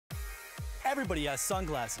Everybody has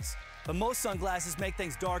sunglasses, but most sunglasses make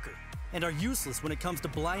things darker and are useless when it comes to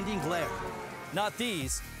blinding glare. Not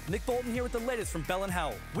these. Nick Bolton here with the latest from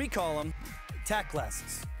bell+howell. We call them Tac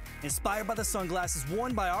Glasses. Inspired by the sunglasses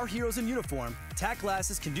worn by our heroes in uniform, Tac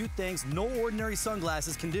Glasses can do things no ordinary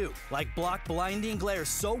sunglasses can do, like block blinding glare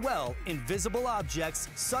so well, invisible objects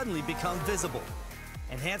suddenly become visible.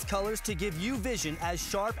 Enhance colors to give you vision as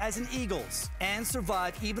sharp as an eagle's, and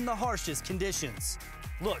survive even the harshest conditions.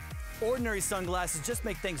 Look, ordinary sunglasses just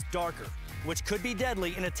make things darker, which could be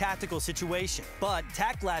deadly in a tactical situation. But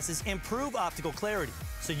Tac Glasses improve optical clarity,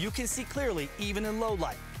 so you can see clearly even in low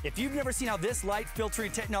light. If you've never seen how this light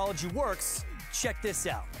filtering technology works, check this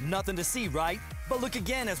out. Nothing to see, right? But look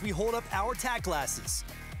again as we hold up our Tac Glasses.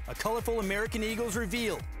 A colorful American eagle is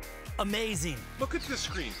revealed. Amazing. Look at the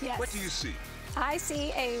screen. Yes. What do you see? I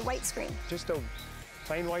see a white screen. Just a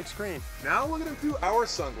plain white screen. Now look at it through our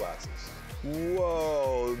sunglasses.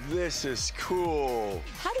 Whoa, this is cool.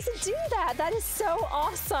 How does it do that? That is so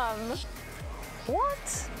awesome.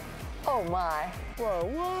 What? Oh my. Whoa,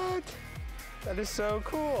 what? That is so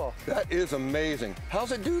cool. That is amazing.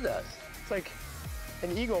 How's it do that? It's like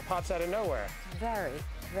an eagle pops out of nowhere. Very,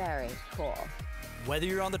 very cool. Whether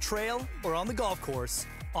you're on the trail or on the golf course,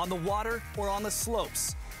 on the water or on the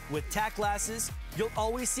slopes, with Tac Glasses, you'll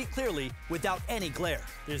always see clearly without any glare.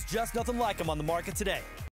 There's just nothing like them on the market today.